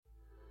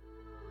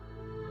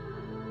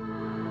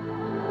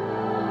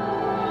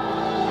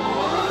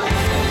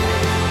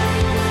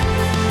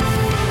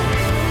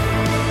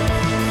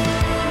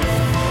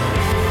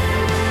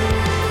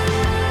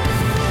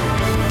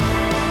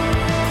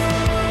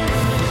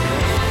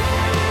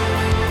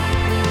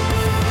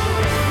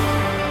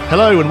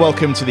Hello and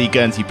welcome to the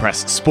Guernsey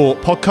Press Sport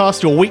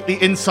Podcast, your weekly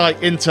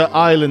insight into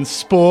Ireland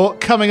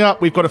sport. Coming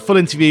up, we've got a full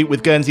interview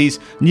with Guernsey's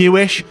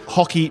newish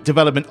hockey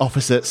development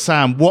officer,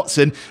 Sam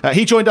Watson.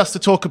 He joined us to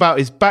talk about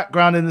his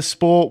background in the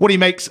sport, what he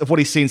makes of what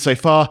he's seen so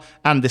far,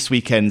 and this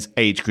weekend's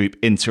age group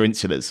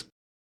Interinsulars.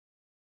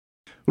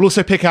 We'll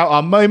also pick out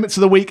our moments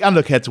of the week and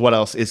look ahead to what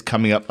else is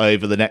coming up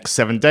over the next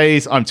 7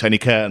 days. I'm Tony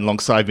Kerr, and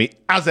alongside me,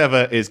 as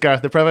ever, is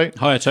Gareth the Prevo.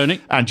 Hi, Tony.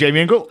 And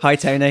Jamie Ingle. Hi,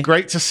 Tony.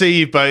 Great to see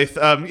you both.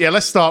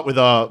 Let's start with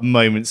our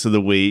moments of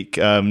the week.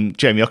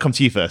 Jamie, I'll come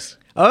to you first.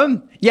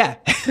 Yeah.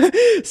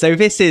 So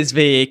this is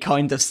the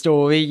kind of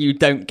story you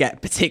don't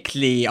get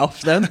particularly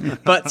often.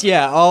 But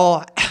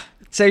yeah,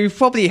 so you've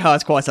probably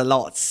heard quite a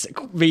lot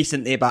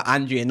recently about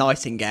Andrea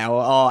Nightingale,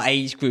 our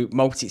age group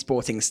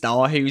multi-sporting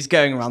star, who's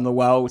going around the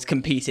world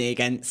competing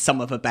against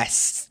some of the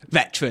best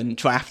veteran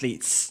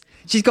triathletes.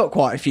 She's got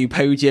quite a few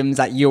podiums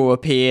at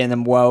European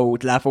and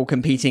world level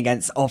competing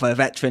against other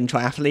veteran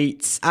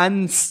triathletes,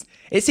 and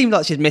it seemed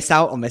like she'd missed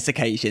out on this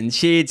occasion.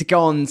 She'd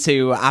gone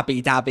to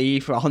Abu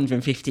Dhabi for a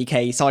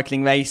 150k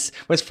cycling race,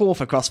 was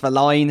fourth across the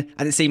line,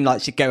 and it seemed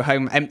like she'd go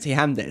home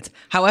empty-handed.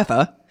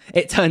 However,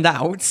 it turned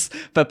out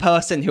the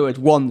person who had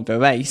won the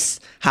race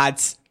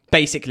had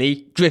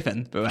basically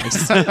driven the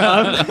race.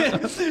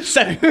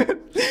 So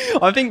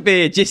I think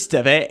the gist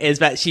of it is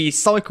that she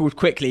cycled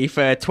quickly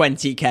for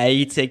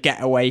 20k to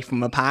get away from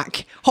the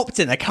pack, hopped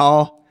in a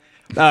car,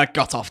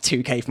 got off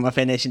 2k from a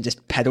finish and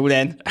just pedalled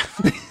in.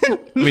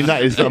 I mean,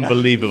 that is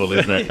unbelievable,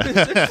 isn't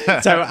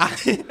it? So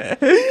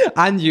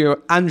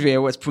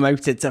Andrea was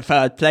promoted to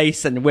third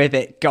place, and with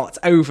it got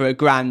over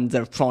 $1,000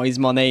 of prize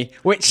money,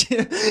 which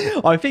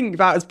I think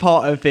that was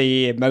part of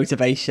the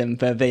motivation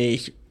for the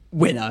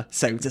winner,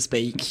 so to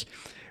speak,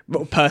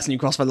 person who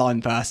crossed the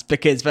line first,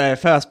 because the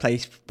first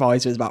place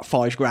prize was about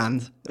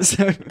 $5,000.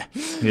 So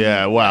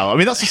yeah, wow. I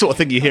mean, that's the sort of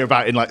thing you hear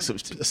about in like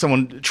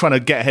someone trying to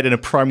get ahead in a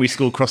primary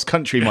school cross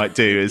country might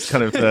do, is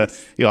kind of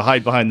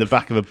hide behind the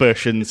back of a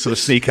bush and sort of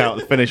sneak out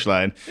the finish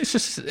line.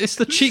 It's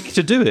the cheek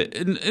to do it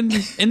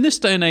in this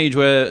day and age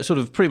where sort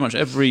of pretty much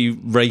every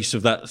race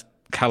of that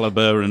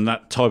caliber and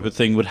that type of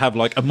thing would have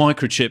like a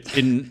microchip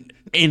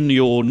in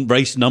your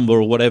race number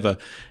or whatever.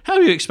 How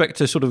do you expect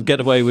to sort of get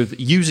away with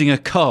using a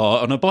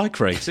car on a bike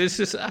race? It's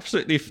just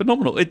absolutely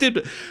phenomenal. It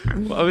did. I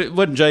mean,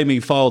 when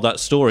Jamie filed that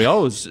story, I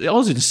was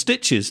in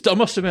stitches. I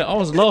must admit, I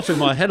was laughing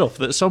my head off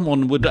that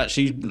someone would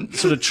actually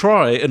sort of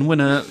try and win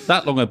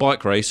that long a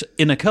bike race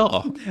in a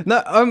car.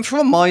 No,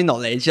 from my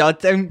knowledge, I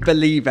don't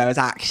believe there was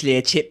actually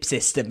a chip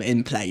system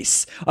in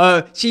place.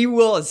 She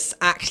was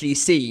actually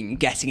seen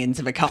getting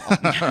into the car.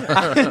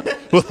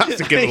 Well,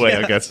 that's a giveaway,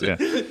 I guess. Yeah,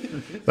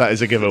 that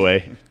is a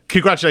giveaway.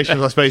 Congratulations,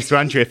 I suppose, to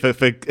Andrea for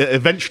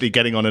eventually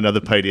getting on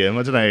another podium.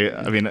 I don't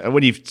know. I mean,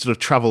 when you sort of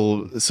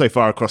travel so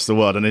far across the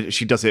world, and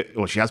she does it,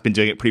 or she has been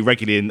doing it pretty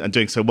regularly and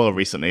doing so well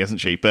recently, hasn't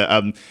she? But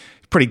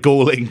pretty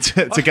galling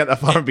to get that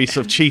far and be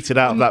sort of cheated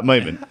out of that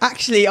moment.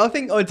 Actually, I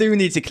think I do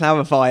need to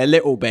clarify a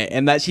little bit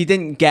in that she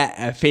didn't get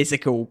a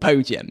physical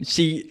podium.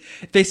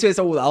 This was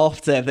all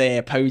after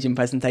the podium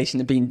presentation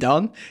had been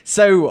done.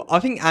 So I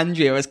think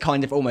Andrea was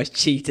kind of almost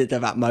cheated at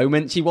that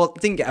moment. She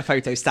didn't get a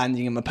photo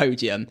standing on the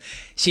podium.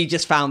 She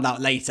just found out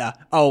later,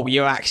 oh,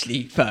 you're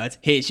actually third.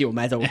 Here's your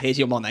medal. Here's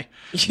your money.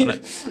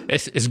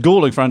 It's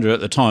galling for Andrea at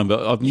the time,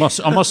 but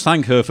I must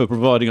thank her for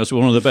providing us with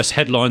one of the best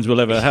headlines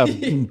we'll ever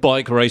have.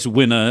 Bike race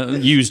winner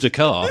used a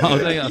car.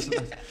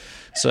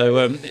 So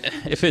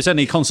if it's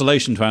any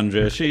consolation to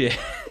Andrea, she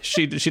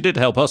did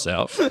help us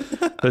out.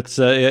 But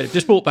it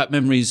just brought back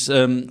memories.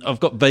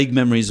 I've got vague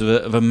memories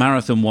of a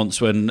marathon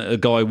once when a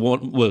guy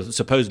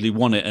supposedly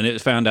won it, and it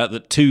was found out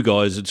that two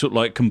guys had sort of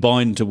like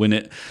combined to win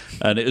it,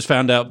 and it was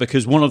found out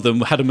because one of them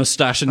had a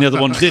moustache and the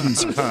other one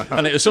didn't,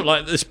 and it was sort of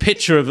like this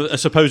picture of a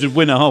supposed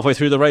winner halfway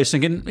through the race,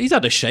 thinking he's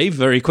had a shave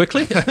very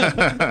quickly.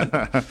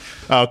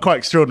 Quite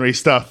extraordinary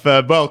stuff.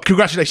 Well,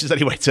 congratulations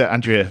anyway to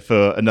Andrea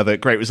for another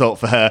great result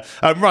for her.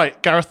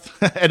 Right,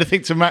 Gareth,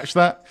 anything to match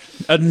that?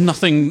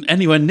 Nothing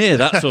anywhere near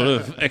that sort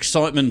of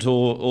excitement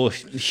or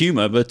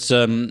humour, but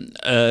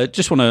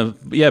just want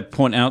to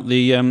point out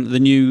the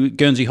new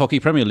Guernsey Hockey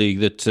Premier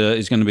League that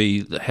is going to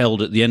be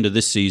held at the end of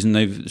this season.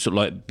 They've sort of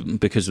like,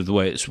 because of the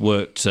way it's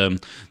worked,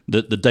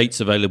 the dates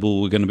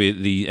available are going to be at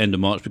the end of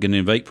March,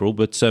 beginning of April,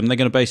 but they're going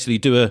to basically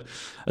do a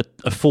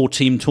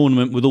 4-team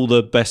tournament with all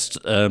the best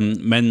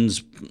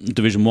men's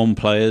Division 1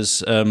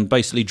 players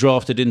basically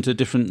drafted into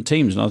different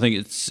teams, and I think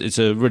it's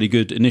a really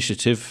good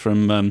initiative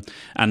from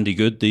Andy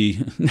Good, the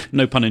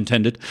no pun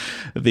intended,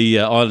 the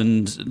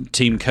Ireland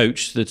team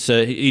coach, that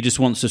he just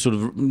wants to sort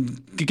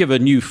of give a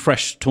new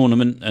fresh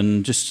tournament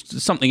and just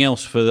something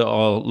else for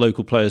our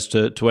local players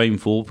to aim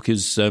for,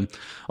 because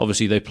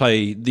obviously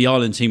the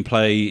Ireland team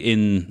play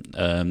in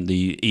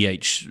the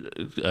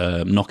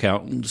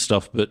knockout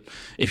stuff, but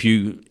if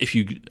you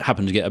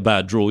happen to get a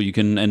bad draw, you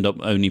can end up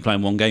only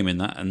playing one game in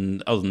that,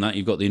 and other than that,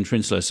 you've got the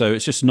Intrinsler. So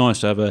it's just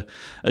nice to have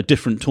a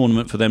different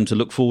tournament for them to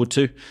look forward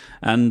to.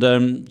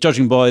 And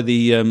judging by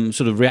the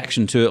sort of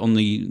reaction to it on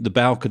the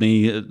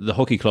balcony at the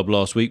hockey club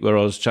last week, where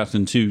I was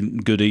chatting to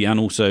Goody and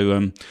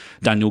also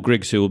Daniel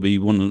Griggs, who will be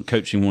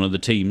coaching one of the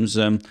teams,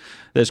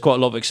 there's quite a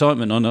lot of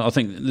excitement. And I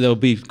think there'll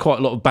be quite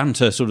a lot of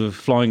banter sort of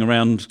flying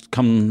around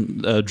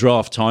come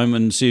draft time,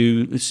 and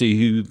see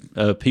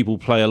who people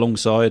play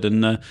alongside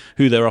and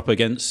who they're up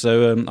against.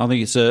 So I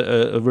think it's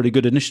a really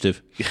good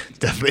initiative. Yeah,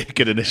 definitely a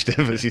good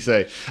initiative, as you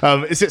say.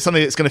 Is it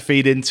something that's going to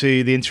feed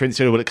into the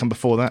Intrinsler, or will it come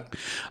before that?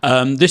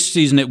 This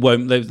season it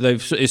won't.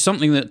 It's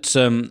something that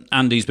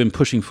Andy's been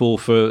pushing for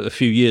a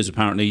few years.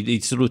 Apparently,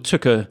 he sort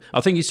of I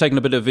think he's taken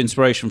a bit of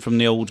inspiration from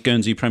the old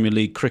Guernsey Premier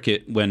League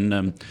cricket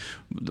when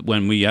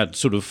we had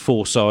sort of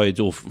 4 sides,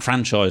 or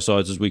franchise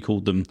sides as we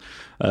called them,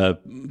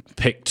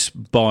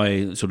 picked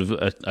by sort of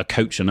a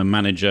coach and a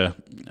manager,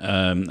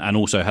 and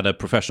also had a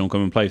professional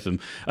come and play for them.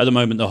 At the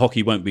moment, the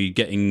hockey won't be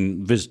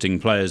getting visiting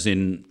players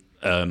in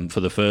for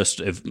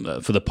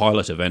the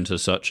pilot event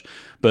as such,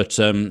 but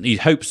he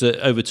hopes that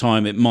over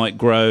time it might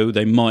grow.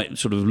 They might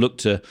sort of look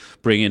to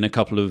bring in a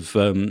couple of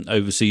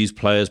overseas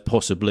players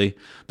possibly,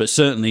 but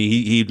certainly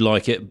he'd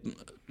like it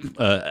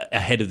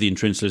ahead of the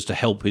Intrinslers to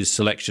help his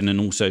selection,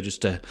 and also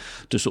just to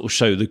sort of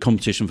show the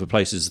competition for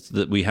places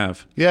that we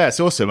have. Yeah,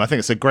 it's awesome. I think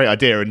it's a great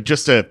idea, and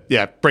just to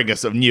bring a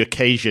sort of new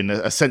occasion,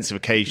 a sense of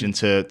occasion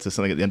to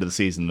something at the end of the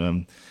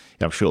season.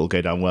 I'm sure it'll go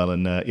down well,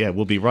 and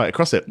we'll be right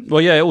across it. Well,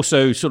 yeah,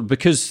 also sort of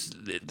because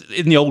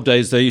in the old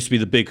days there used to be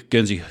the big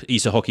Guernsey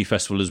Easter Hockey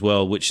Festival as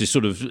well, which is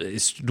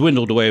it's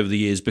dwindled away over the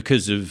years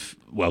because of,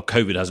 well,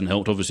 COVID hasn't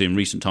helped obviously in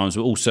recent times,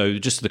 but also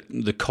just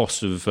the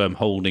cost of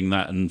holding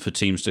that and for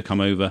teams to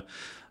come over.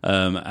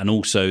 And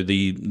also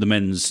the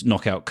men's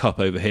knockout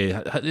cup over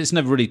here, it's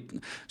never really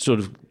sort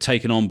of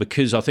taken on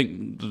because I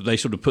think they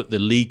sort of put the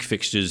league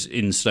fixtures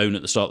in stone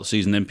at the start of the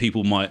season. Then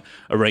people might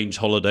arrange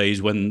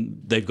holidays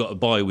when they've got a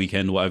bye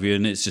weekend or whatever,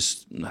 and it's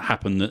just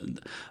happened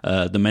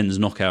that the men's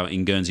knockout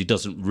in Guernsey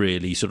doesn't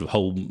really sort of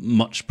hold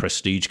much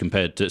prestige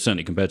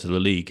certainly compared to the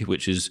league,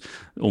 which is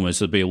almost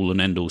the be all and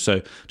end all.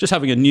 So just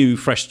having a new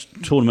fresh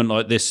tournament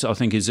like this, I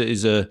think is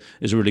a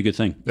really good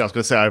thing. I was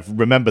going to say, I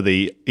remember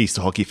the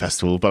Easter Hockey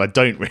Festival, but I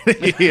don't really.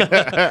 You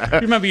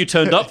remember you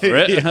turned up for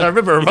it. Yeah, I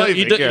remember arriving.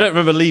 You don't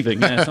remember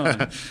leaving.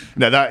 Yeah,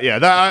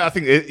 no, I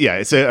think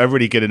it's a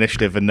really good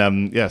initiative, and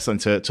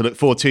something to look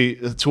forward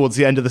to towards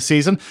the end of the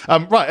season.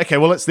 Right, okay,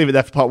 well, let's leave it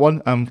there for part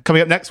one.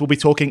 Coming up next, we'll be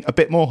talking a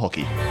bit more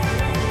hockey.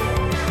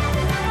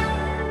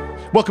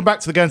 Welcome back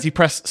to the Guernsey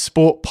Press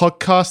Sport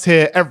Podcast,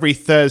 here every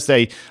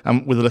Thursday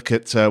with a look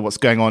at what's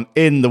going on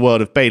in the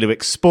world of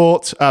bailiwick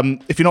sport.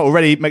 If you're not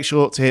already, make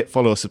sure to hit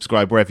follow or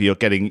subscribe wherever you're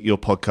getting your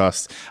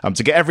podcasts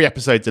to get every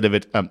episode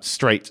delivered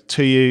straight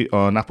to you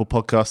on Apple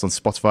Podcasts, on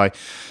Spotify,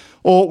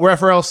 or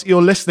wherever else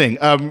you're listening.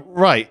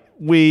 Right.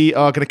 We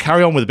are going to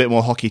carry on with a bit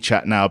more hockey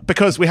chat now,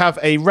 because we have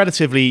a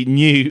relatively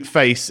new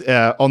face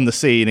on the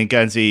scene in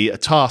Guernsey,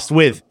 tasked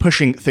with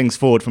pushing things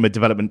forward from a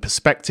development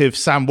perspective.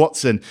 Sam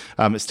Watson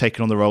has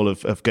taken on the role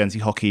of Guernsey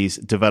Hockey's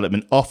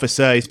development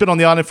officer. He's been on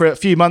the island for a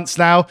few months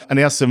now, and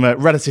he has some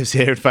relatives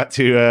here, in fact,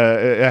 who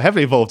are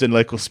heavily involved in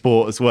local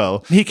sport as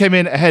well. He came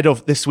in ahead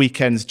of this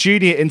weekend's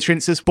junior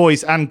Intrinslers,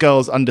 boys and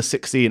girls under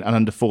 16 and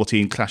under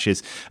 14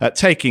 clashes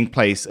taking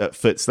place at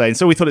Footes Lane.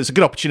 So we thought it was a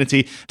good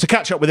opportunity to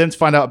catch up with him to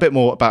find out a bit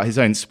more about his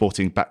own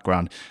sporting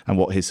background and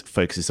what his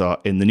focuses are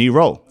in the new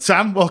role.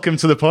 Sam, welcome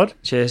to the pod.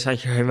 Cheers,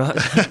 thank you very much.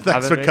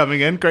 Thanks for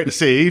coming in. Great to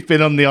see you. You've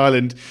been on the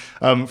island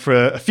for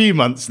a few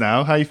months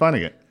now. How are you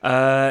finding it?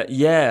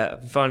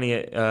 Finding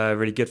it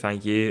really good,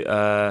 thank you.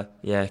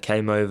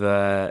 Came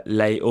over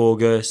late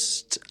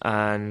August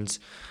and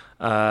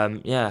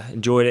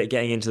enjoyed it,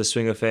 getting into the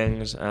swing of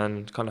things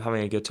and kind of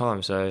having a good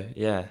time. So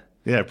yeah,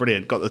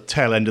 brilliant. Got the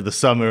tail end of the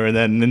summer and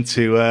then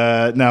into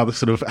now the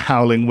sort of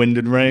howling wind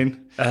and rain.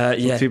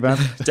 Not too bad.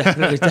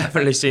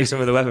 definitely seen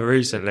some of the weather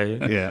recently.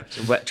 Yeah,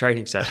 some wet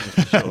training sessions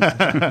for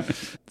sure.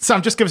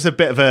 Sam, just give us a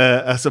bit of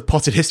a sort of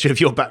potted history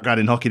of your background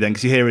in hockey then,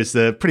 because you're here as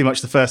pretty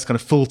much the first kind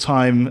of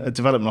full-time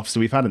development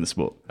officer we've had in the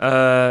sport.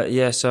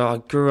 So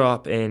I grew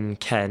up in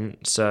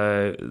Kent,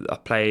 so I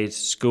played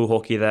school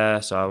hockey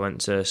there. So I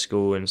went to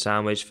school in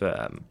Sandwich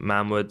for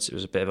Manwoods. It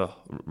was a bit of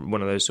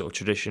one of those sort of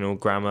traditional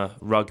grammar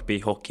rugby,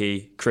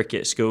 hockey,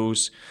 cricket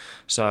schools.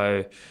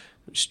 So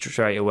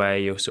straight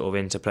away you're sort of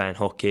into playing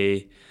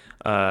hockey,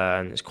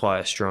 and it's quite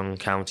a strong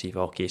county for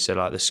hockey, so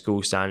like the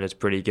school standard's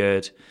pretty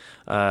good.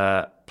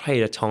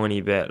 Played a tiny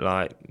bit,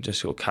 like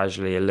just sort of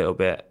casually a little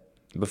bit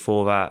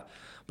before that,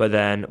 but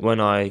then when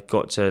I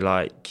got to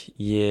like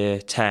year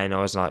 10,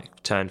 I was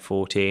like turned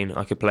 14,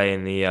 I could play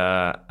in the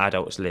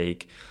adults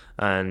league,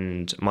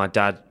 and my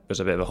dad was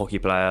a bit of a hockey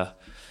player,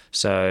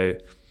 so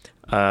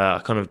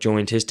I kind of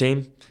joined his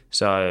team.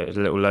 So it was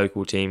a little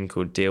local team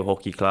called Deal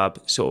Hockey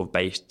Club, sort of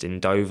based in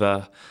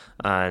Dover,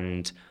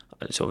 and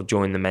I sort of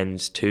joined the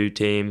men's 2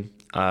 team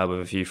with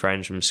a few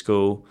friends from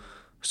school.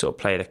 Sort of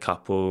played a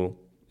couple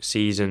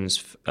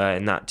seasons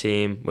in that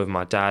team with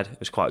my dad. It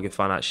was quite good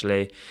fun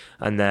actually,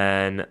 and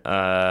then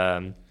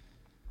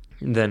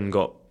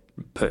got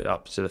put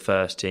up to the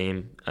first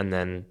team, and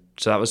then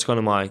so that was kind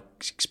of my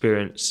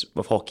experience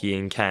of hockey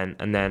in Kent.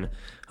 And then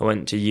I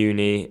went to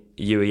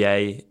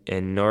UEA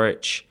in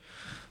Norwich.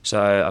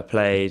 So I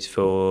played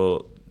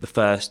for the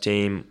first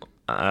team,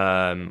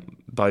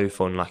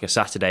 both on like a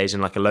Saturdays in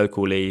like a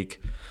local league,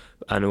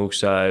 and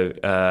also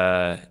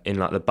in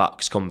like the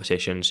Bucks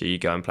competition. So you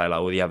go and play like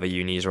all the other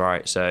unis,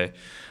 right? So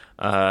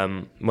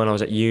when I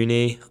was at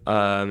uni,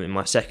 in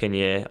my second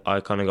year,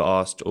 I kind of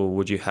got asked,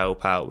 would you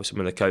help out with some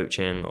of the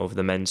coaching of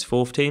the men's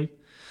fourth team?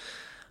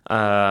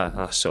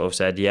 I sort of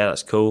said, yeah,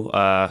 that's cool.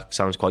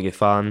 Sounds quite good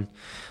fun.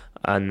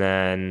 And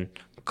then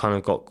kind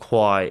of got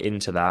quite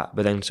into that,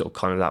 but then sort of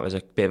kind of that was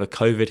a bit of a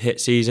COVID hit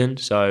season,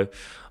 so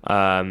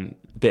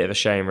bit of a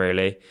shame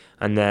really.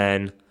 And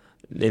then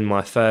in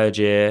my third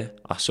year,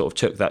 I sort of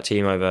took that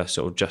team over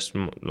sort of just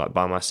like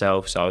by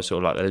myself, so I was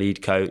sort of like the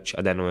lead coach,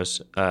 and then I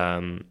was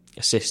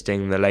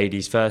assisting the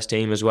ladies first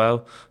team as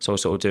well, so I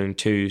was sort of doing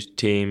 2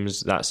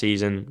 teams that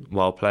season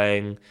while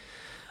playing.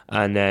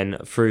 And then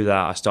through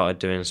that I started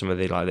doing some of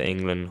the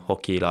England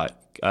hockey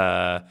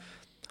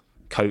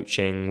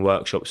coaching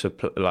workshops for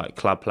like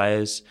club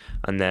players,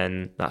 and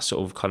then that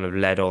sort of kind of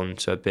led on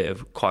to a bit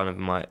of kind of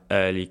my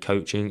early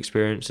coaching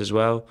experience as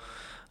well.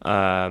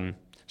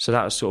 So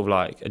that was sort of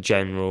like a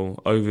general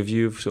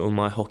overview of sort of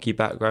my hockey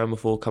background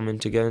before coming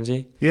to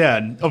Guernsey. Yeah,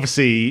 and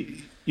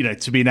obviously, you know,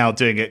 to be now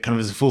doing it kind of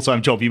as a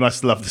full-time job, you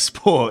must love the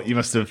sport. You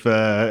must have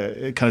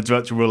kind of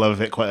developed a real love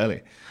of it quite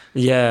early.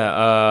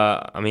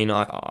 Yeah, I mean,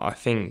 I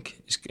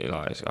think it's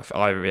like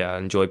I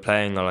enjoy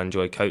playing. I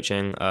enjoy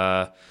coaching.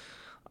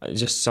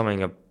 Just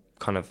something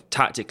kind of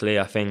tactically,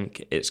 I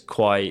think it's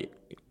quite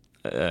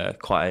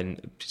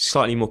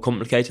slightly more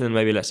complicated than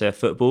maybe, let's say, a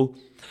football,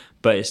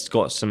 but it's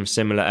got some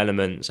similar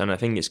elements, and I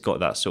think it's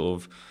got that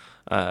sort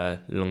of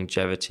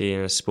longevity in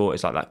a sport.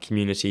 It's like that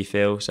community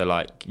feel. So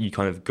like you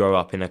kind of grow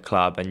up in a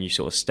club and you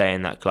sort of stay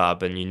in that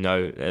club, and you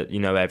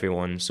know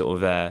everyone sort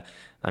of there,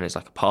 and it's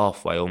like a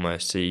pathway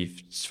almost. So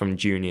it's from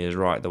juniors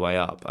right the way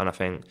up, and I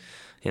think,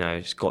 you know,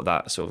 it's got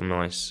that sort of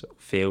nice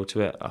feel to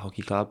it, a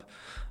hockey club.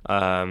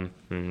 And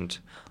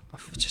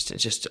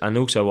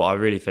also what I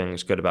really think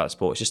is good about the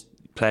sport is just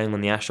playing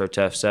on the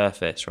AstroTurf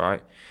surface,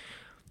 right?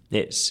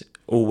 It's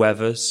all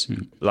weathers,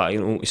 like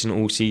it's an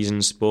all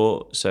season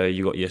sport. So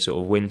you got your sort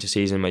of winter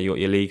season where you got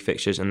your league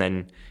fixtures, and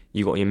then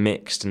you got your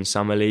mixed and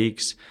summer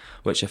leagues,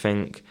 which I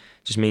think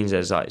just means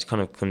there's like it's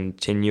kind of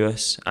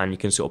continuous, and you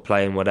can sort of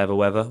play in whatever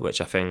weather, which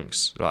I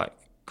think's like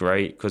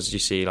great, because you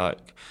see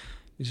like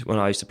when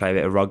I used to play a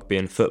bit of rugby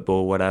and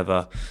football,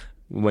 whatever.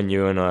 When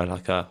you're on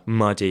a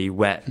muddy,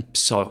 wet,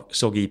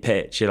 soggy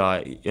pitch, you're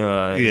like...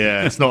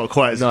 yeah, it's not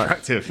quite as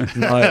attractive.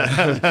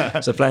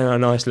 So playing on a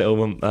nice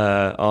little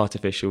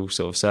artificial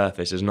sort of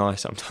surface is nice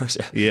sometimes.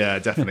 Yeah,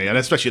 definitely. And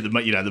especially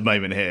at the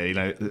moment here, you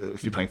know,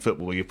 if you're playing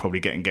football, you're probably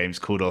getting games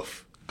called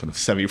off kind of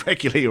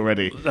semi-regularly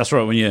already. That's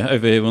right. When you're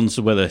over here, once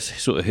the weather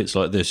sort of hits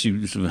like this,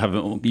 you sort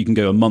of you can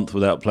go a month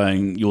without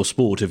playing your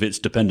sport if it's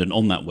dependent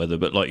on that weather.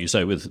 But like you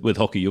say, with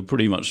hockey, you'll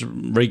pretty much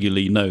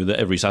regularly know that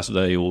every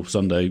Saturday or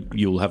Sunday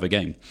you'll have a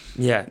game.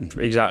 Yeah,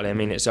 exactly. I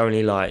mean, it's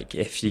only like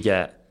if you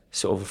get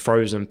sort of a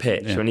frozen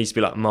pitch, it needs to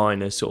be like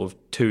minus sort of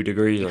 2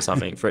 degrees or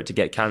something for it to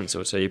get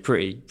cancelled. So you're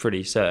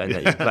pretty certain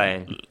that you're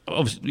playing.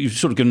 Obviously, you've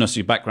sort of given us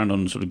your background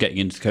on sort of getting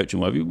into coaching.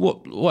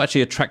 What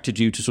actually attracted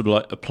you to sort of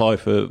like apply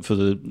for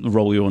the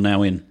role you're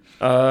now in?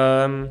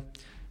 Well,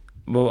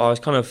 I was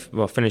kind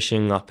of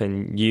finishing up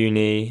in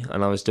uni,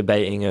 and I was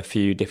debating a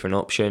few different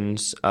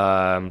options.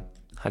 Had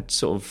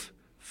sort of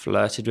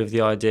flirted with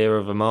the idea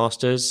of a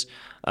master's,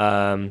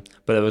 but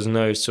there was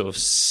no sort of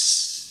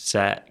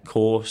set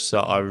course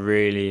that I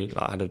really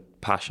had a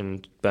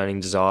passion, burning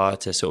desire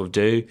to sort of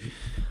do.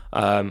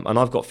 And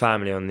I've got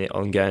family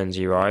on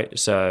Guernsey, right?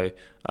 So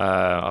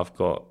I've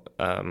got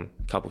a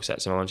couple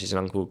sets of aunties and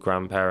uncle,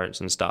 grandparents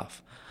and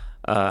stuff.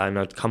 And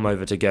I'd come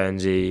over to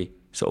Guernsey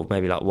sort of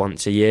maybe like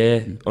once a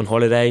year on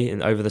holiday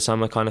and over the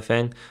summer kind of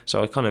thing.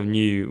 So I kind of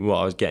knew what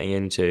I was getting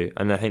into,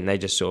 and I think they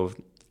just sort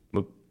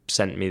of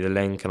sent me the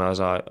link, and I was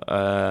like,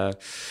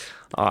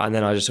 and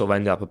then I just sort of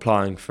ended up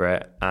applying for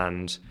it,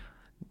 and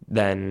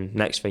then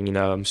next thing you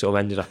know, I'm sort of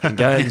ended up in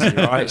Guernsey,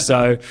 right?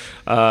 So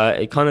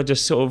it kind of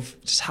just sort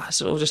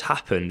of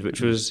happened,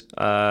 which was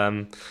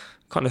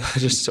kind of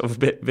just sort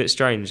of a bit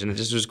strange, and it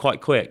just was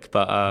quite quick,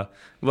 but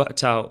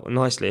worked out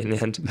nicely in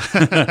the end.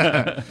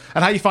 And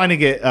how are you finding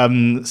it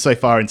so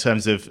far in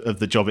terms of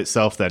the job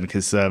itself then?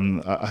 Because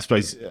I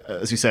suppose,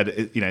 as you said,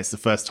 it's the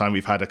first time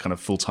we've had a kind of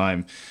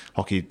full-time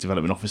hockey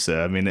development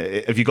officer. I mean,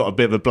 have you got a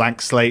bit of a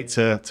blank slate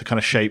to kind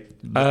of shape?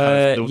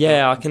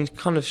 I can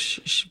kind of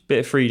bit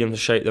of freedom to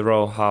shape the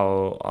role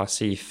how I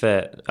see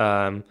fit.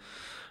 But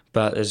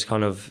there's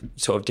kind of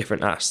sort of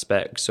different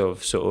aspects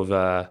of sort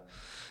of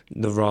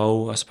the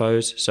role, I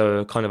suppose.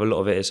 So kind of a lot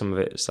of it is, some of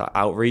it's like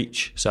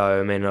outreach. So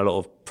I'm in a lot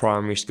of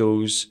primary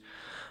schools,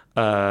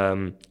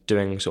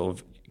 doing sort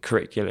of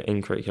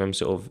curriculum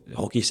sort of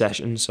hockey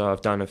sessions. So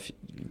I've done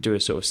do a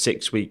sort of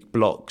 6-week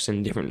blocks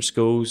in different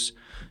schools.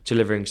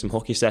 delivering some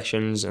hockey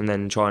sessions and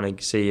then trying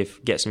to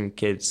get some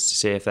kids to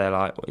see if they're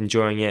like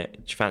enjoying it.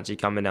 Do you fancy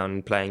coming down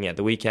and playing it at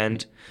the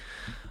weekend?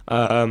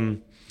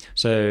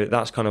 So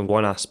that's kind of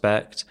one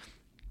aspect.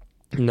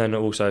 And then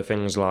also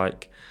things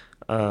like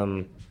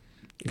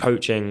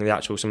coaching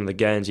some of the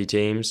Guernsey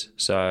teams.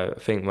 So I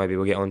think maybe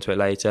we'll get onto it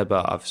later,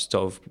 but I've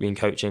sort of been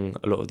coaching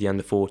a lot of the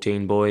under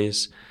 14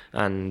 boys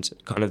and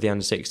kind of the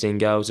under 16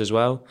 girls as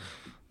well.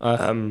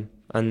 And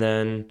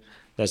then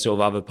there's sort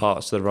of other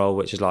parts of the role,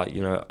 which is like,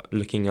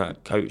 looking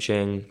at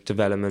coaching,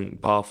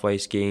 development, pathway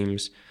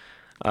schemes,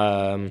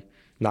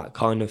 that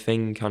kind of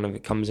thing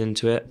it comes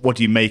into it. What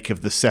do you make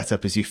of the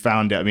setup as you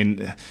found it? I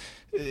mean,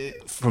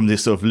 from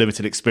this sort of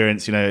limited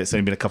experience, it's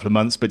only been a couple of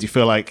months, but do you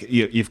feel like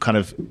you've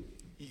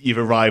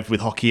arrived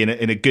with hockey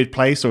in a good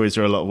place, or is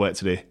there a lot of work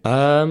to do?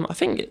 I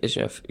think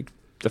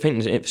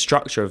the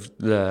structure of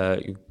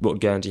what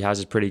Guernsey has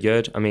is pretty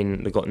good. I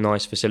mean, they've got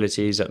nice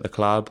facilities at the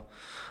club.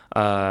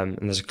 And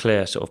there's a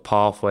clear sort of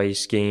pathway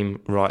scheme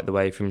right the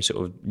way from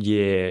sort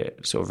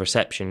of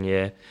reception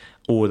year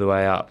all the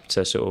way up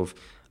to sort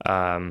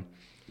of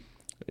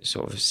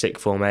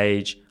sixth form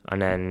age,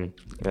 and then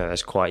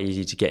it's quite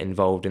easy to get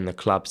involved in the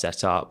club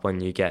setup when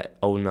you get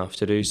old enough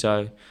to do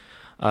so.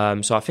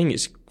 So I think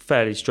it's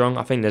fairly strong.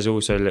 I think there's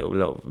also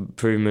little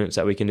improvements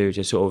that we can do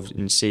to sort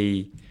of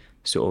see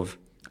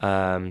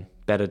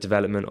better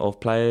development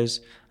of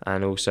players,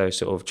 and also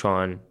sort of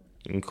try and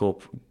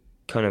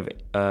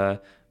incorporate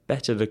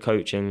better the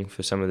coaching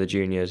for some of the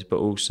juniors, but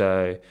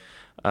also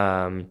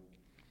kind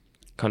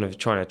of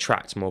trying to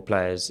attract more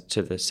players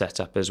to the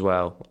setup as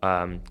well.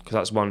 Because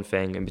that's one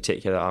thing in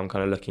particular I'm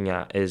kind of looking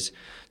at, is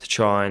to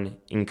try and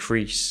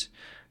increase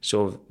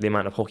sort of the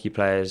amount of hockey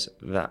players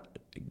that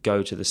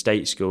go to the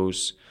state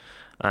schools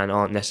and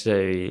aren't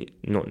necessarily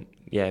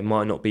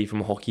might not be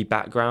from a hockey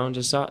background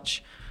as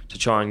such, to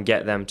try and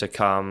get them to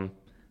come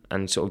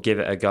and sort of give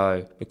it a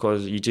go.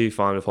 Because you do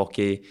find with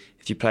hockey,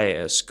 if you play it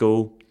at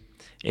school,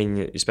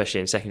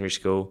 especially in secondary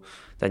school,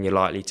 then you're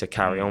likely to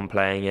carry on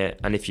playing it.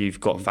 And if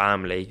you've got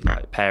family,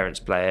 like parents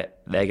play it,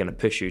 they're going to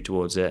push you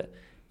towards it.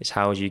 It's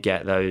how do you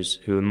get those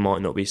who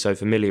might not be so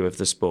familiar with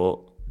the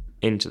sport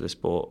into the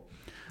sport.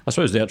 I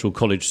suppose the actual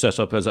college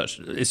setup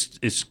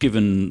it's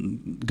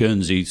given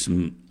Guernsey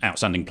some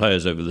outstanding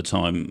players over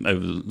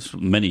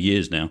many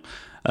years now.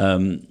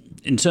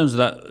 In terms of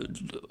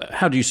that,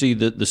 how do you see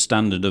the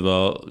standard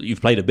of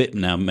you've played a bit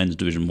now, men's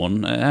Division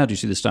 1, how do you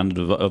see the standard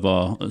of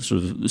our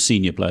sort of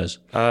senior players?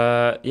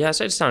 So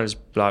it sounds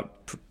like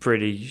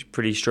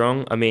pretty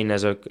strong. I mean,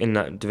 in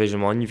that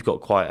Division 1, you've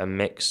got quite a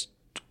mixed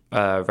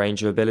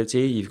range of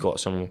ability. You've got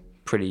some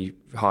pretty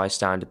high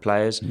standard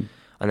players.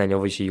 And then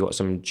obviously you've got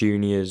some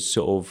juniors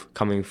sort of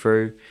coming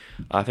through.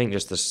 I think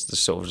just the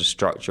sort of the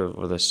structure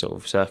or the sort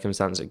of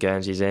circumstance that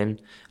Guernsey's in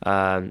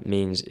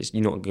means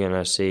you're not going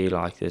to see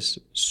like this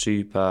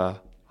super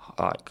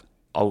like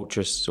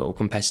ultra sort of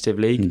competitive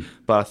league.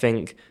 But I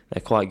think they're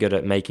quite good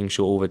at making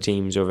sure all the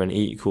teams are of an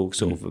equal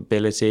sort of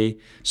ability.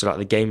 So like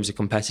the games are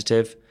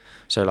competitive.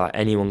 So like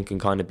anyone can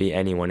kind of beat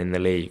anyone in the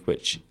league,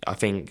 which I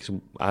think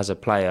as a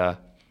player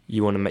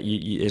you want to make.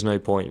 There's no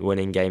point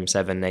winning game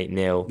 7,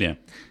 8-0. Yeah.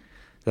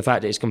 The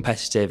fact that it's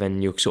competitive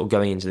and you're sort of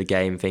going into the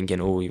game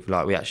thinking,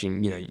 we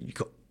actually, you've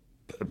got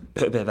to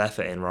put a bit of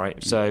effort in,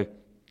 right? So,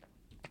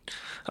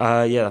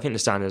 I think the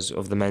standards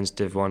of the men's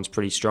Div 1's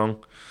pretty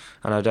strong.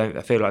 And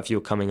I feel like if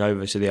you're coming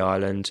over to the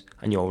island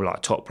and you're like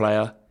a top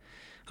player,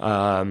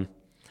 I'd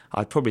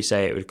probably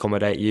say it would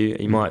accommodate you.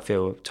 You might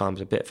feel at times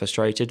a bit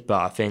frustrated,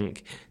 but I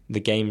think the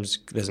games,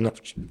 there's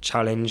enough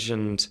challenge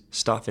and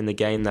stuff in the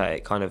game that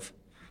it kind of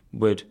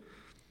would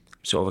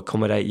sort of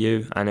accommodate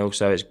you. And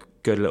also it's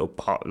good little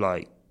part,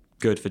 like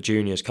good for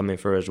juniors coming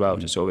through as well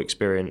to sort of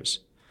experience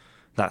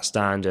that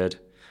standard.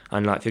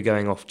 And like if you're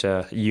going off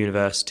to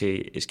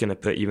university, it's going to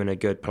put you in a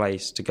good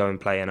place to go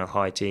and play in a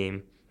high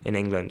team in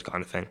England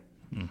kind of thing.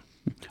 I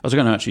was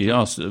going to actually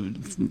ask,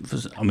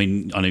 I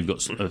mean, I know you've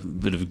got a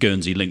bit of a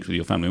Guernsey link with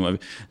your family and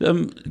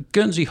whatever.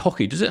 Guernsey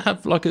hockey, does it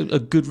have like a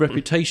good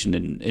reputation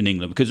in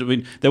England? Because I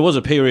mean, there was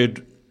a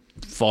period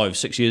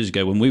 5-6 years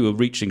ago when we were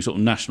reaching sort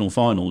of national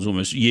finals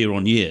almost year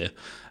on year.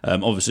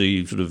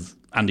 Obviously sort of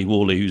Andy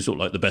Worley, who's sort of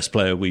like the best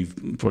player we've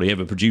probably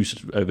ever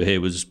produced over here,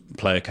 was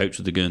player coach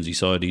of the Guernsey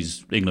side.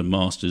 He's England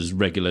Masters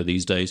regular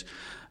these days.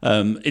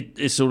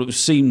 It sort of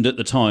seemed at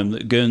the time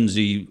that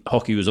Guernsey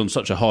hockey was on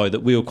such a high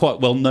that we were quite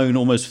well known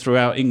almost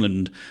throughout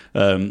England.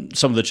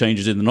 Some of the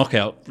changes in the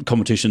knockout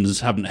competitions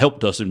haven't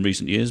helped us in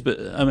recent years, but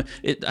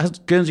has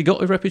Guernsey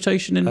got a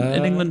reputation in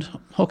England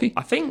hockey?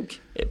 I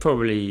think it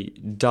probably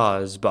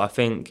does, but I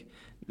think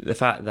the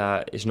fact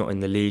that it's not in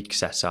the league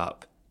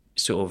setup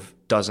sort of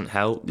doesn't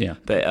help. Yeah.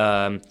 But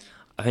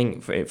I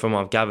think from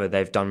what I've gathered,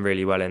 they've done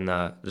really well in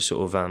the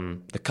sort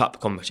of the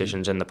cup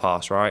competitions in the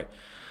past, right?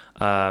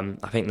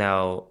 I think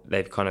now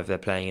they're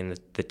playing in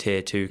the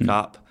Tier 2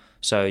 Cup,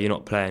 so you're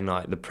not playing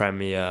like the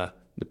Premier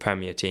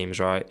teams,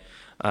 right?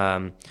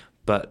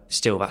 But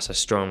still, that's a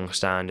strong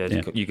standard.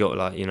 Yeah. You got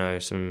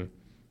like some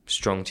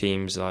strong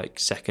teams, like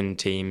second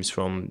teams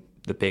from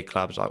the big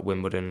clubs like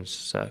Wimbledon,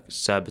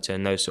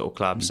 Surbiton, those sort of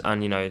clubs.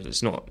 And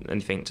it's not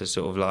anything to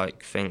sort of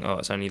like think, oh,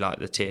 it's only like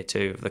the tier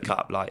 2 of the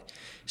cup. Like,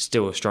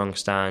 still a strong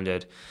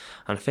standard,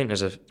 and I think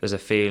there's a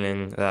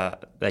feeling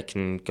that they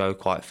can go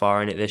quite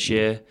far in it this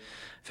year.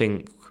 I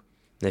think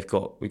we've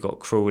got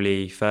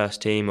Crawley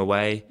first team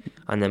away,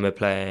 and then we're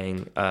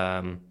playing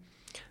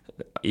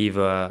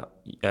either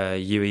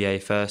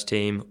UEA first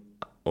team,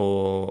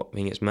 or I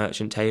think it's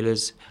Merchant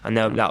Taylors, and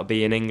that'll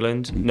be in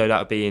England. No,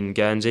 that'll be in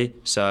Guernsey.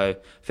 So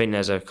I think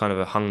there's a kind of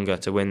a hunger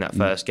to win that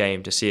first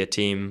game, to see a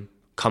team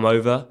come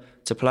over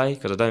to play,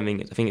 because I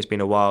think it's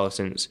been a while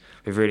since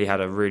we've really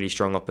had a really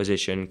strong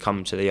opposition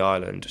come to the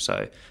island. So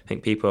I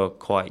think people are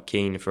quite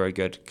keen for a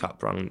good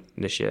cup run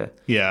this year.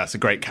 Yeah, it's a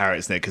great carrot,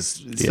 isn't it?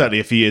 Because certainly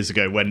a few years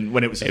ago, when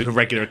it was a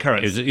regular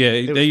occurrence,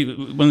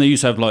 when they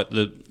used to have like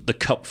the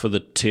cup for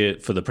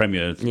the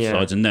Premier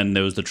sides, and then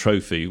there was the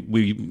trophy.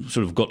 We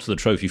sort of got to the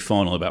trophy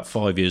final about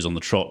 5 years on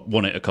the trot,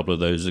 won it a couple of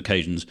those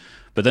occasions,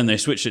 but then they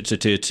switched it to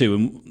tier 2.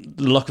 And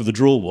the luck of the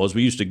draw was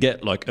we used to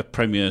get like a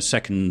Premier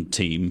second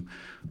team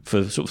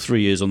for sort of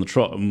 3 years on the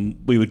trot, and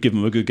we would give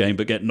them a good game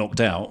but get knocked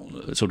out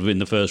sort of in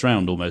the first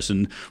round almost,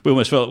 and we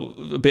almost felt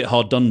a bit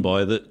hard done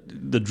by that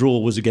the draw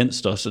was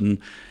against us. And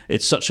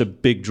it's such a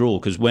big draw,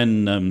 because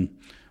when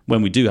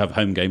we do have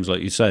home games, like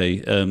you say,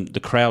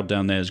 the crowd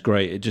down there is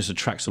great. It just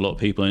attracts a lot of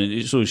people, and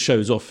it sort of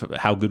shows off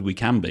how good we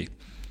can be.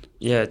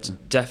 Yeah,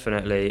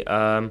 definitely.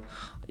 I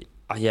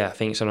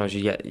think sometimes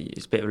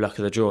it's a bit of luck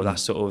of the draw.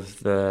 That's sort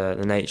of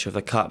the nature of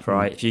the cup,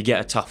 right? If you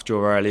get a tough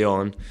draw early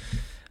on,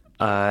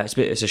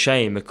 it's a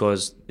shame,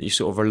 because you're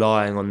sort of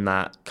relying on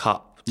that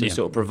cup to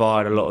sort of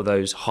provide a lot of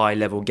those high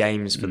level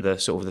games for the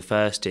sort of the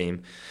first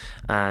team.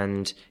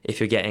 And if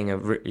you're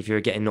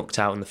getting knocked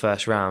out in the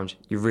first round,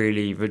 you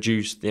really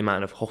reduce the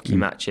amount of hockey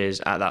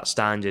matches at that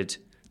standard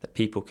that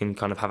people can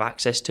kind of have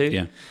access to.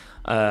 Yeah.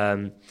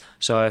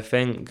 So I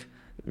think,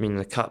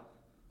 the cup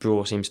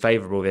draw seems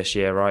favourable this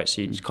year, right?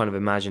 So you just kind of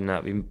imagine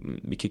that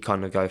we could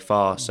kind of go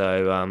far.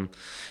 So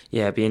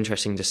it'd be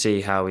interesting to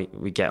see how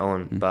we get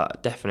on.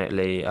 But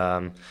definitely,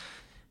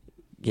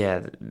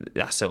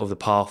 that's sort of the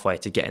pathway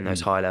to getting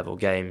those high level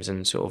games.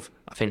 And sort of,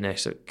 I think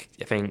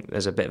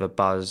there's a bit of a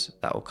buzz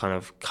that will kind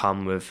of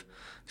come with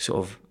sort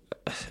of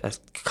a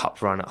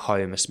cup run at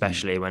home,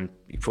 especially when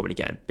you probably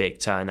get a big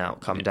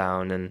turnout come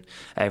down, and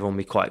everyone will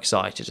be quite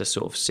excited to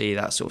sort of see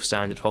that sort of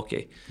standard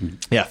hockey.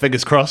 Yeah,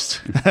 fingers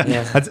crossed.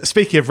 And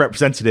speaking of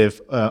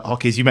representative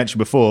hockey, as you mentioned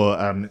before,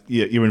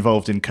 you're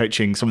involved in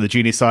coaching some of the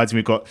junior sides, and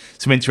we've got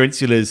some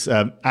interinsulars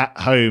at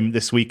home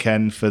this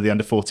weekend for the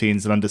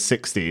under-14s and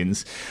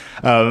under-16s.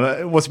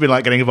 What's it been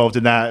like getting involved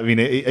in that?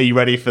 Are you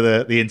ready for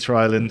the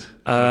inter-island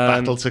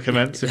battle to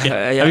commence?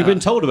 Have you been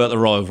told about the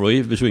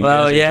rivalry between?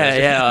 Well,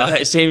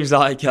 it seems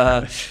like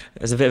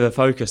there's a bit of a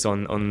focus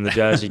on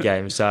the Jersey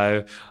game.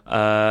 So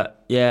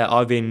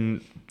I've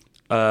been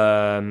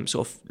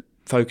sort of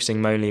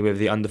focusing mainly with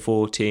the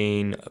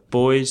under-14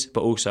 boys,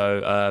 but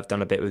also I've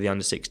done a bit with the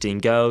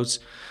under-16 girls.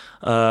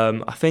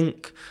 I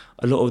think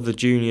a lot of the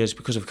juniors,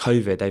 because of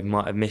COVID, they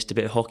might have missed a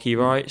bit of hockey,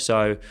 right?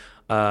 So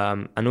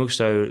and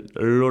also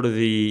a lot of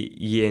the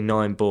year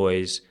 9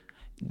 boys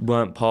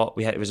weren't part.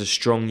 It was a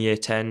strong year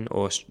 10,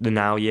 or the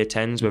now year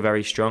 10s were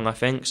very strong, I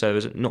think. So there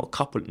was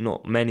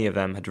not many of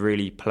them had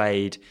really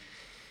played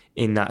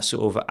in that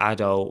sort of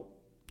adult,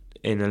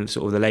 in the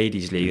sort of the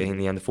ladies league. I think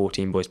the under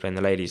 14 boys play in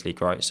the ladies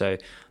league, right? So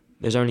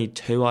there's only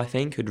 2, I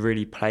think, who'd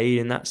really played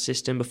in that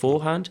system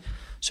beforehand.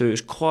 So it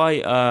was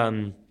quite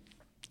most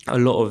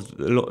of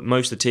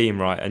the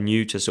team, right, are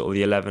new to sort of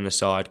the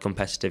 11-a-side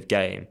competitive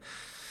game.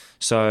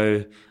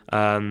 So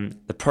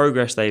the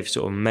progress they've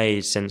sort of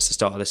made since the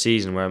start of the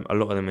season, where a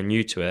lot of them are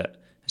new to it,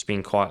 has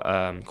been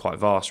quite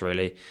vast,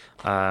 really.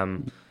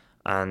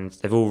 And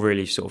they've all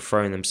really sort of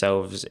thrown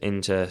themselves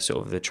into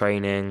sort of the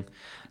training.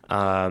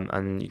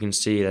 And you can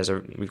see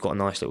we've got a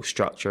nice little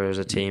structure as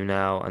a team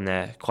now, and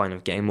they're kind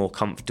of getting more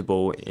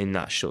comfortable in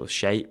that sort of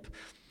shape.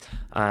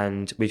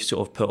 And we've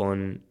sort of put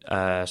on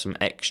some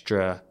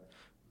extra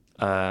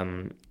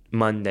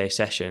Monday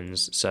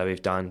sessions. So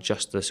we've done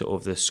just the sort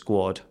of the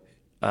squad.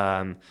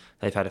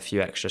 They've had a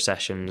few extra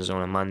sessions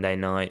on a Monday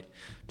night,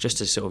 just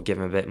to sort of give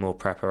them a bit more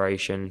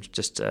preparation,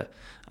 just to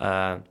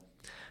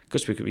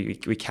because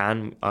we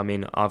can.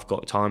 I've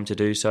got time to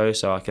do so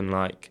I can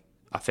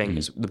I think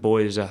the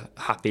boys are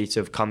happy to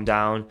have come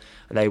down.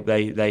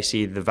 They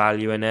see the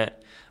value in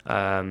it.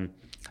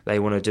 They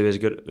want to do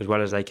as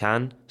well as they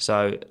can.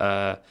 So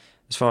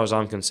as far as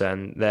I'm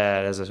concerned,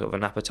 there's a sort of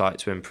an appetite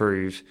to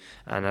improve.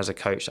 And as a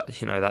coach,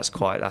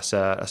 that's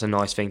a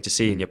nice thing to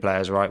see in your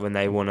players, right? When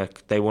they want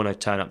to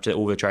turn up to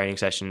all the training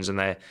sessions, and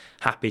they're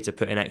happy to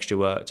put in extra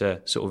work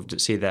to sort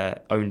of see their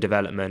own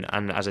development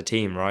and as a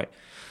team, right?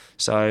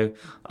 So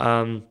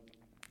the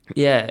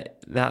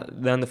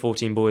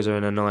under-14 boys are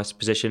in a nice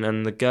position,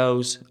 and the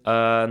girls,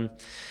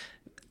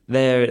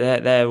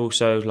 they're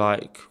also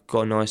like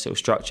got a nice little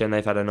structure, and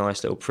they've had a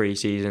nice little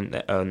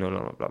pre-season,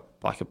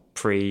 like a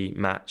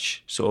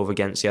pre-match sort of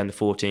against the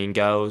under-14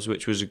 girls,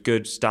 which was a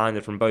good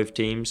standard from both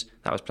teams.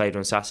 That was played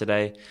on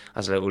Saturday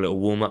as a little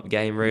warm-up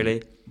game,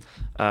 really.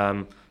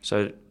 I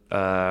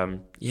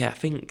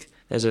think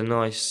there's a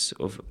nice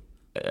sort of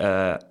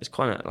it's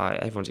kind of like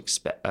everyone's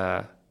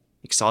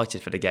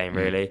excited for the game,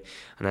 really,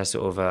 and there's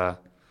sort of a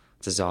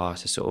desire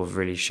to sort of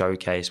really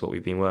showcase what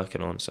we've been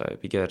working on, so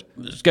it'd be good.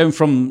 Going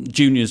from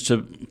juniors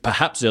to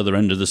perhaps the other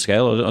end of the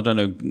scale, I don't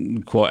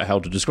know quite how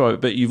to describe it,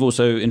 but you've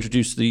also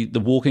introduced the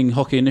walking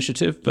hockey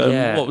initiative.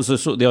 What was the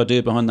sort of the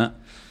idea behind that?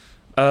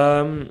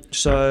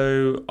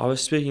 So I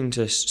was speaking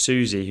to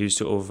Susie, who's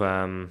sort of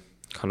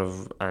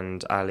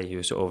and Ali, who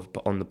was sort of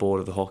on the board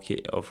of the hockey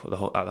at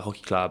the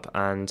hockey club,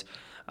 and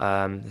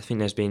I think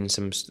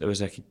there was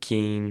like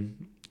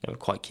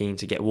quite keen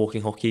to get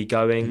walking hockey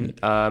going.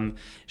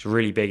 It's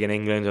really big in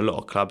England. A lot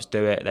of clubs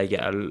do it. They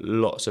get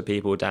lots of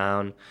people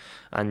down,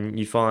 and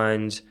you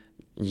find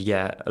you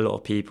get a lot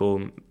of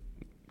people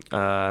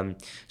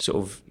sort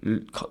of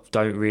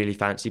don't really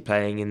fancy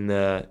playing in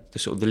the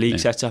sort of the league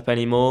setup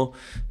anymore.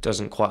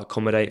 Doesn't quite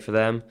accommodate for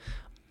them,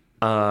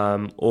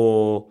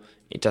 or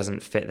it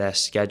doesn't fit their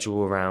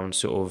schedule around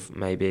sort of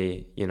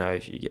maybe,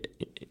 if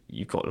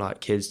you've got like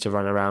kids to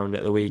run around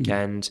at the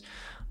weekend.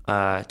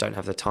 Don't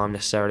have the time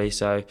necessarily,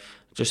 so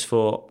just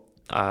thought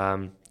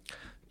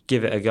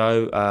give it a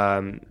go.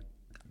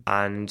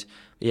 And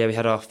yeah, we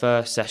had our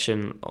first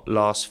session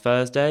last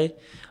Thursday.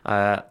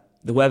 The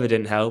weather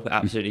didn't help; it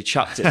absolutely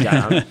chucked it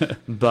down.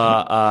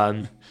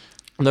 But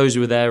those who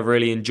were there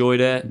really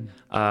enjoyed it.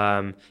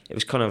 It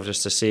was kind of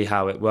just to see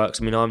how it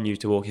works. I mean, I'm new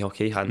to walkie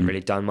hockey; hadn't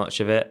really done much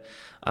of it.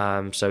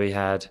 So we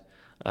had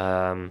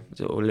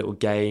little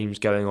games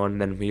going on,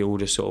 and then we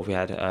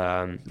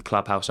had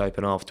clubhouse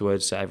open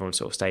afterwards, so everyone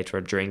sort of stayed for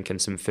a drink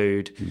and some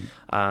food.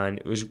 And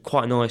it was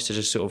quite nice to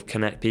just sort of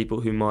connect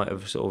people who might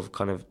have sort of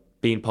kind of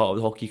been part of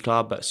the hockey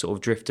club but sort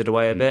of drifted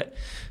away a bit.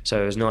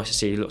 So it was nice to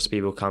see lots of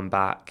people come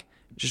back,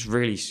 just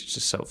really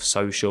just sort of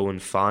social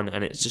and fun,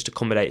 and it just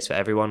accommodates for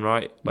everyone,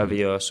 right? Whether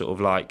you're sort of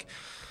like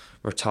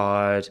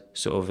retired,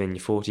 sort of in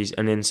your 40s,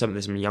 and then some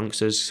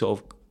youngsters sort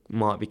of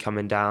might be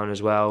coming down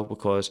as well,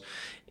 because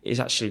it's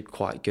actually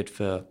quite good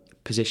for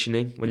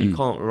positioning. When you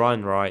can't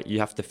run right, you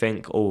have to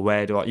think,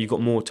 you've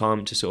got more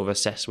time to sort of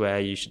assess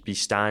where you should be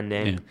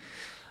standing.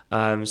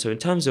 So in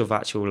terms of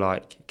actual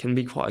it can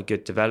be quite a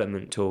good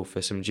development tool for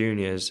some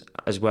juniors,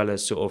 as well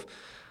as sort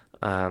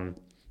of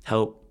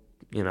help,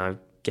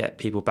 get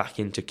people back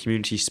into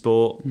community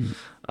sport.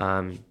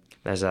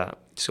 There's a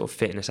sort of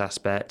fitness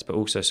aspect, but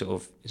also sort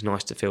of it's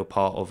nice to feel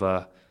part of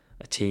a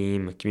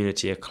team, a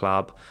community, a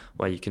club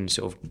where you can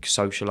sort of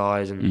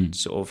socialise and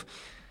sort of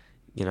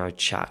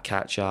chat,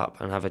 catch up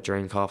and have a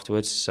drink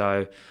afterwards.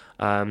 So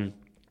the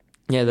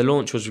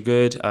launch was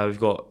good. We've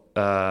got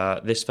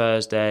this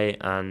Thursday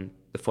and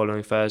the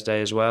following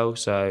Thursday as well,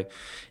 so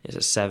it's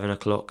at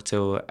 7:00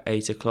 till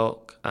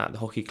 8:00 at the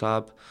hockey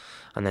club,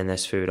 and then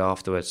there's food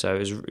afterwards. So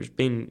it's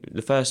been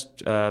the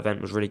first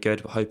event was really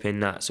good. We're hoping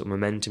that sort of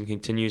momentum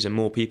continues and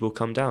more people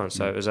come down.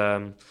 So it was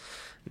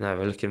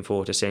we're looking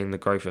forward to seeing the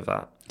growth of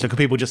that. So can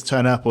people just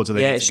turn up, or do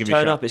they? Yeah,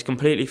 turn up. It's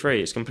completely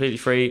free.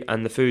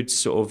 And the food's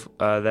sort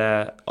of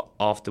there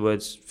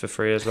afterwards for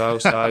free as well.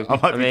 So I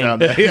might be down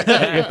there.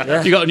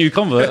 You got a new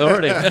convert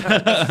already.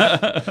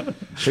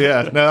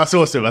 Yeah, no, that's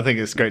awesome. I think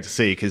it's great to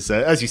see because,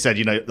 as you said,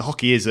 the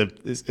hockey is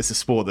it's a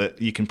sport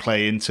that you can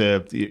play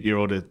into your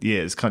older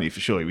years, can't you? For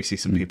sure, we see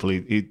some people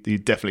who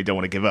definitely don't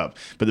want to give up,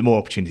 but the more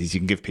opportunities you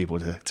can give people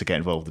to get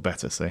involved, the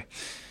better. So.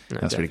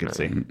 That's definitely. Really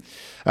good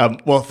to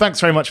see. Well, thanks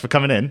very much for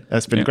coming in.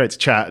 It's been great to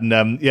chat, and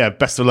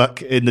best of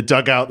luck in the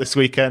dugout this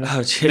weekend.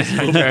 Oh, cheers!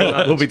 Thank you very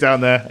much. We'll be down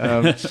there.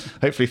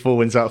 Hopefully, 4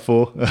 wins out of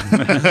 4.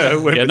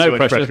 No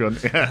pressure.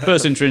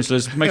 First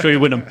insurances, make sure you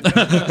win them.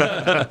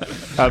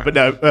 But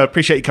no,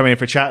 appreciate you coming in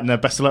for a chat,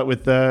 and best of luck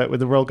with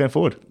the role going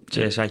forward.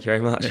 Cheers! Thank you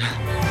very much.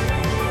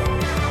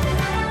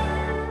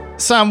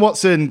 Sam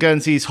Watson,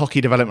 Guernsey's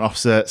Hockey Development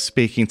Officer,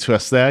 speaking to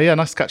us there. Yeah,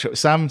 nice to catch up with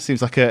Sam.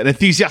 Seems like an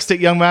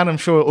enthusiastic young man. I'm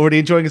sure already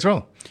enjoying his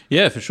role.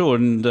 Yeah, for sure.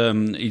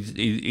 And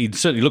he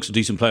certainly looks a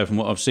decent player from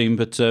what I've seen.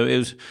 But it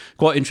was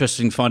quite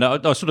interesting to find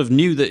out. I sort of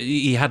knew that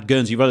he had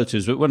Guernsey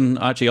relatives, but when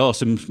I actually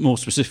asked him more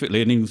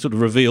specifically, and he sort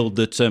of revealed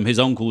that his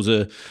uncles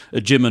are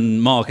Jim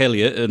and Mark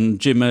Elliott, and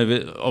Jim,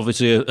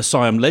 obviously a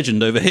Siam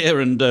legend over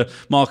here, and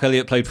Mark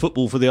Elliott played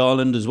football for the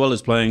island as well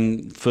as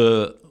playing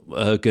for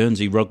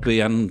Guernsey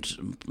rugby,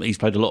 and he's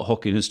played a lot of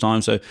hockey in his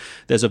time, so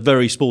there's a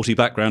very sporty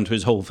background to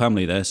his whole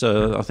family there.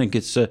 So I think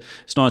it's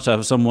nice to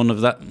have someone of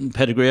that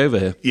pedigree over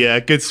here. Yeah,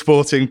 good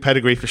sporting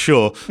pedigree for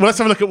sure. Well, let's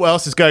have a look at what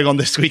else is going on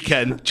this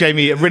weekend.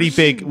 Jamie, a really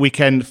big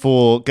weekend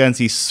for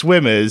Guernsey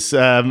swimmers,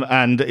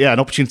 and an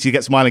opportunity to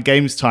get some Island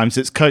Games time.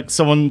 So it's coaxed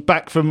someone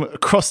back from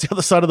across the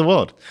other side of the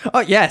world. Oh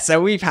yeah, so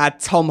we've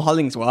had Tom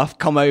Hollingsworth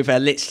come over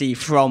literally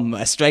from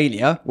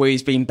Australia, where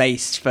he's been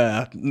based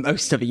for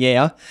most of a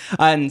year,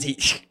 and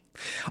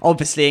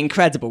obviously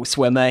incredible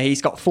swimmer.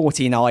 He's got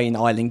 49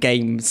 Island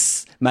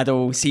Games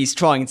medals. He's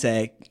trying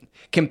to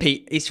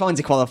compete. He's trying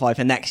to qualify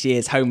for next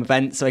year's home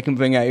event so he can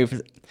bring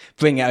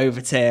it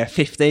over to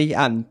 50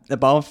 and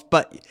above.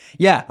 But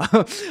yeah,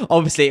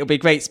 obviously it'll be a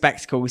great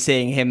spectacle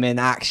seeing him in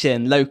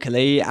action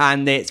locally,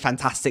 and it's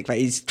fantastic that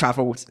he's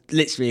travelled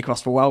literally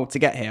across the world to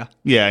get here.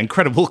 Yeah,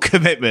 incredible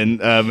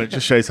commitment. It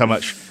just shows how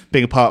much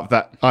being a part of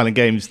that Island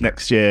Games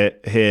next year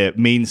here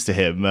means to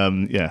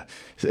him. Yeah,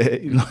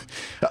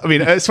 I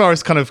mean, as far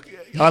as kind of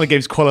Island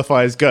Games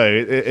qualifiers go,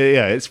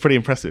 yeah, it's pretty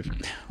impressive.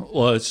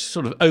 Well, it's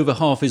sort of over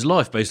half his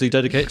life basically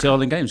dedicated to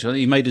Island Games.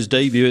 He made his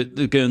debut at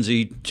the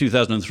Guernsey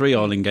 2003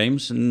 Island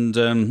Games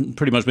and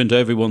pretty much been to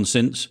everyone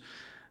since.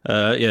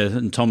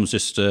 And Tom's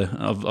just,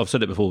 I've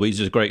said it before, but he's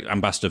just a great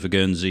ambassador for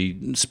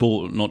Guernsey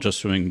sport, not just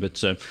swimming,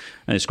 but and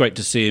it's great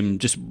to see him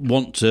just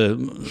want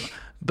to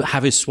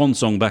have his swan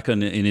song back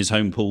in his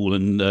home pool,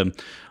 and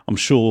I'm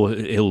sure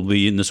he'll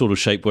be in the sort of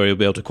shape where he'll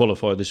be able to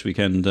qualify this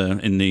weekend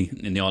in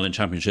the Island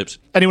Championships.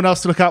 Anyone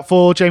else to look out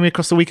for, Jamie,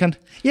 across the weekend?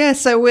 Yeah,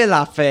 so we'll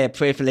have the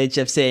privilege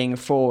of seeing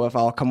 4 of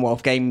our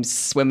Commonwealth Games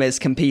swimmers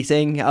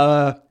competing.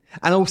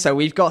 And also,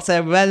 we've got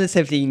a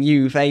relatively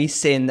new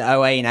face in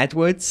Owain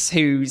Edwards,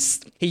 he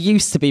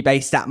used to be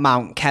based at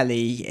Mount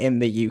Kelly in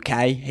the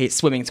UK. He's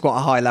swimming to quite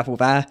a high level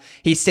there.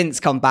 He's since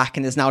come back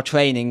and is now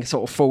training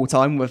sort of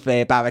full-time with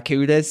the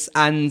Barracudas.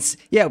 And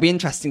yeah, it'll be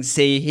interesting to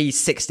see, he's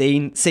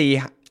 16, see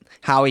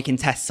how he can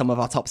test some of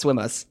our top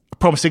swimmers.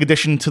 Promising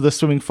addition to the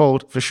swimming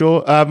fold, for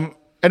sure.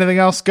 Anything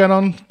else going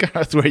on?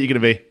 Gareth, where are you going to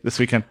be this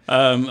weekend?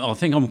 I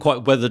think I'm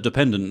quite weather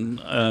dependent.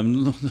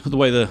 The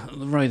way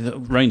the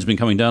rain's been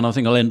coming down, I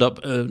think I'll end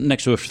up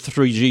next to a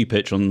 3G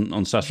pitch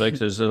on Saturday.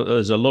 There's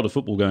a lot of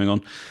football going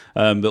on.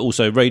 But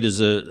also Raiders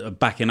are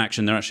back in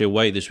action. They're actually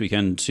away this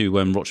weekend to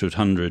Rochford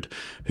 100,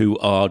 who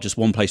are just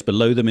one place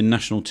below them in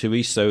National 2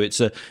 East. So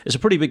it's a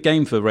pretty big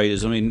game for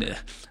Raiders. I mean,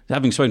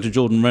 having spoken to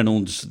Jordan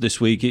Reynolds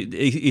this week,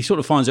 he sort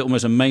of finds it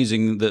almost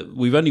amazing that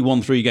we've only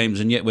won 3 games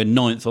and yet we're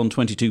 9th on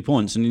 22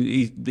 points.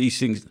 And he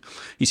seems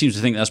to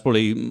think that's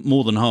probably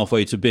more than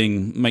halfway to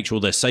make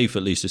sure they're safe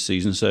at least this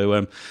season.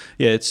 So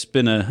it's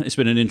been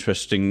an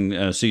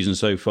interesting season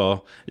so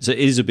far. It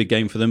is a big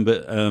game for them,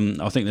 but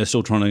I think they're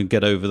still trying to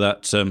get over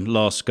that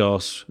last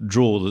gasp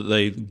draw that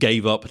they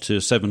gave up to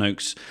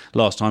Sevenoaks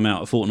last time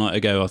out a fortnight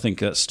ago. I think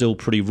that's still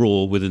pretty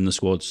raw within the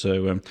squad.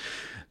 So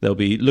they'll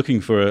be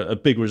looking for a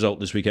big result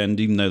this weekend,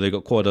 even though they've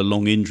got quite a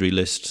long injury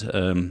list.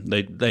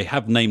 They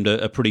have named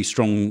a pretty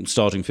strong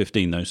starting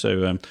 15, though,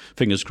 so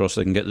fingers crossed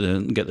they can get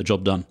the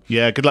job done.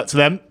 Yeah, good luck to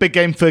them. Big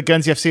game for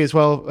Guernsey FC as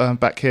well,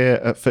 back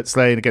here at Foots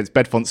Lane against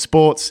Bedfont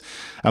Sports.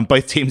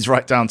 Both teams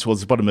right down towards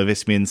the bottom of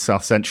Isthmian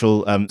South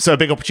Central. So a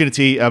big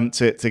opportunity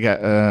to get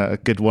a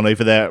good one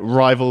over their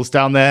rivals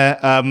down there.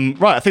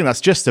 Right, I think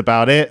that's just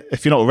about it.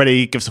 If you're not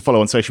already, give us a follow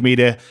on social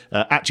media.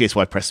 At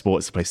GSY Press Sport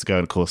is the place to go.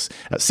 And of course,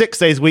 6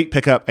 days a week,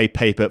 pick up a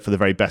paper for the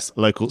very best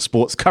local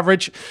sports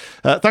coverage.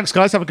 Thanks,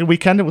 guys. Have a good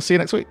weekend, and we'll see you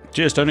next week.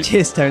 Cheers, Tony.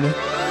 Cheers, Tony.